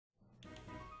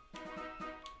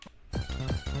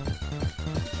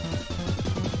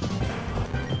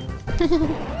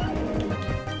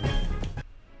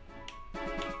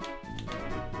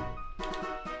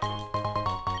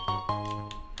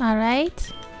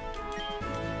Alright.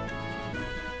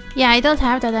 Yeah, I don't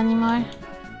have that anymore.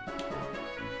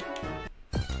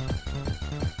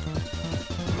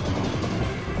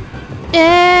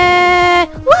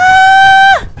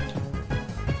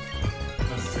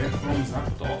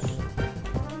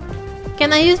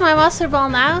 Can I use my Master Ball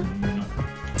now? No.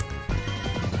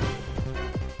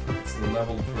 It's the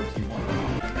level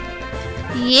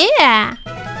 31. Yeah!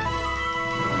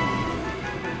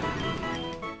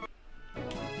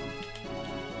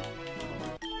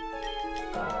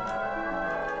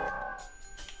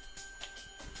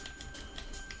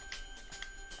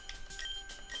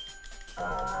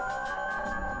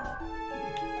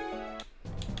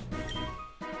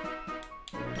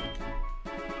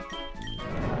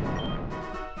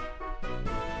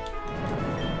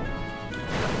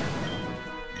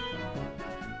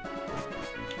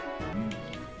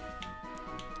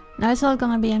 Now it's all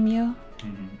gonna be a Mew.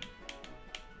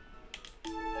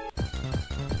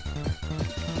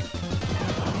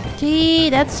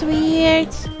 Gee, that's weird.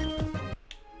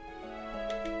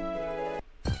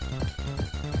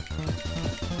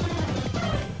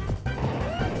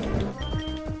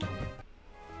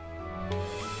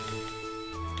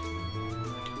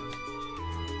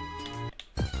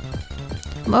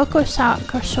 More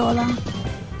Corsola.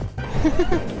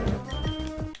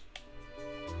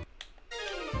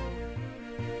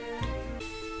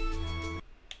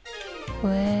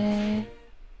 Where?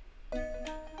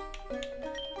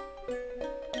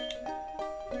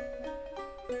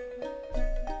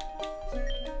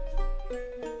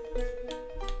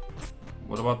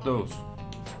 What about those?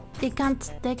 They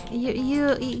can't.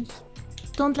 You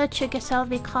don't let yourself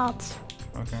be caught.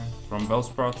 Okay. From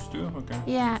Bellsprouts too? Okay.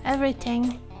 Yeah,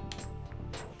 everything.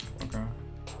 Okay.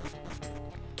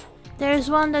 There's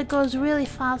one that goes really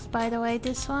fast, by the way.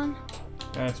 This one.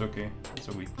 Yeah, it's okay. It's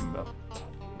a weak Bell.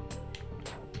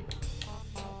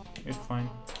 It's fine.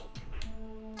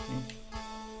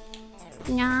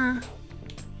 Yeah.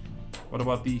 What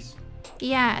about these?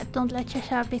 Yeah, don't let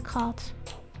yourself be caught.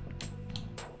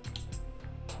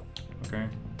 Okay.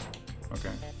 Okay.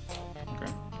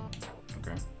 Okay.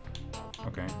 Okay.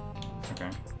 Okay. Okay.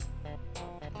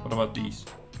 What about these?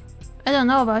 I don't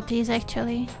know about these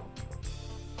actually.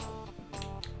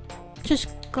 Just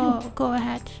go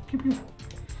ahead.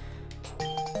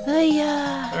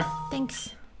 Yeah.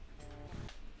 Thanks.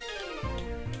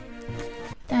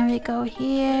 Then we go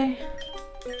here.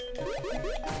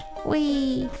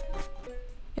 Wee.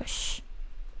 Yosh.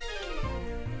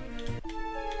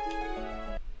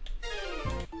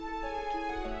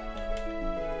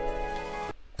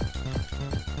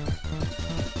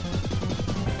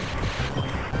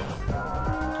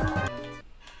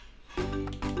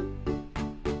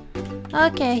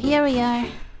 Okay, here we are.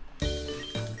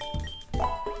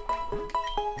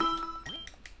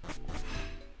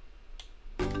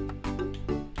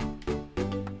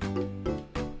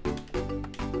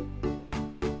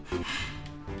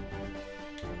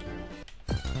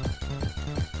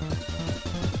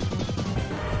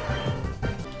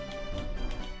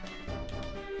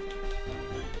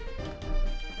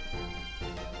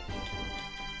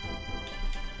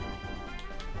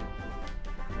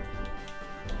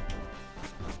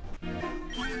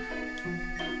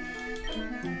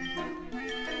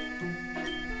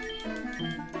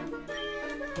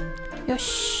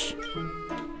 Yosh.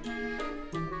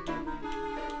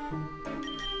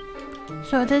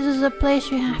 So this is the place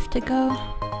we have to go.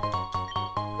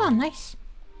 Oh, nice.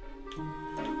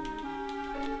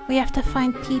 We have to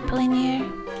find people in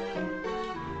here.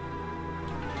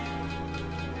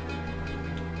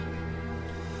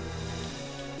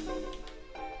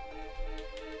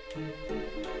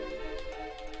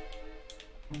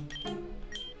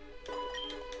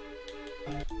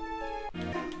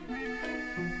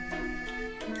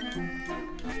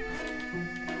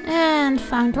 And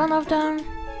found one of them.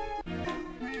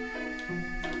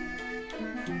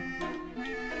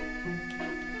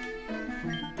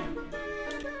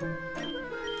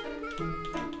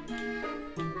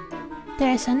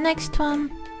 There's a next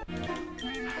one.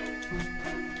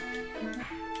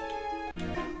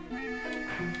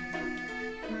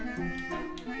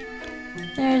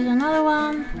 There's another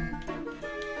one.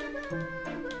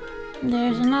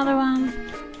 There's another one.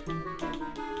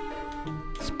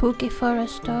 Spooky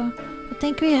forest though. I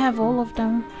think we have all of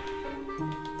them.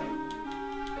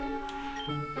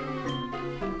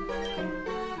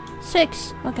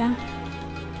 Six. Okay.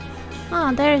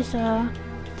 Oh, there's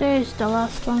the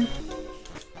last one.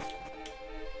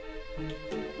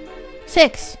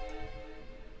 6.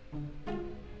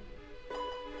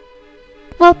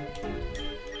 Whoop.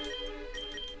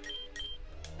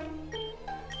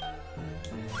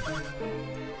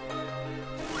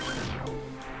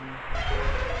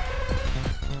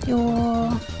 Yo.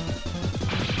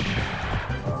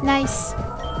 Nice.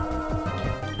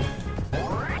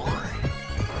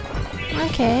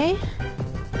 Okay.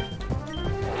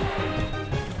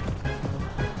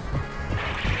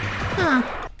 Huh.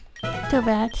 Too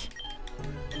bad.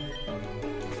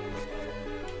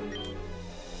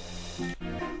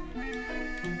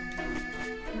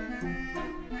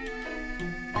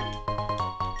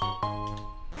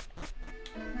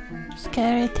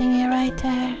 Scary thingy right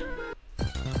there.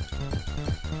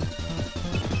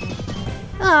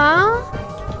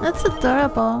 Aww, that's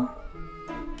adorable.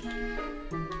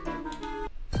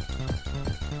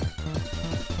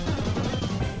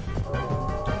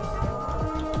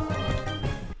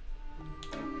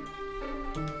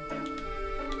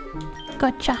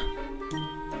 Gotcha.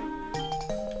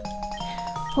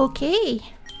 Okay.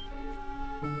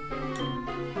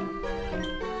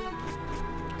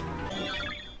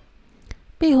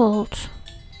 Behold.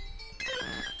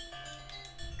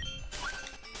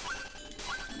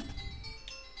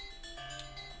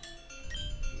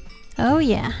 Oh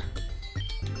yeah.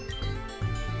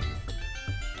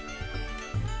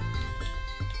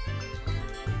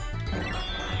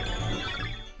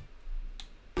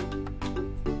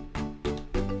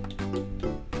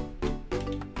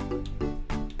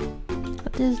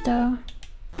 What is though?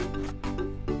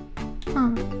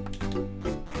 Huh.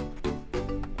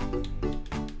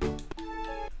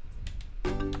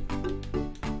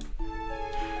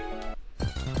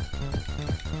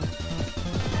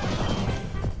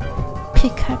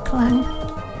 Pickaxe.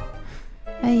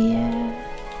 Yeah.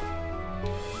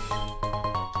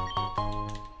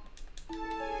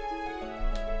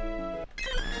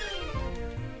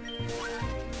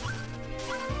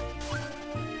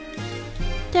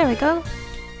 There we go.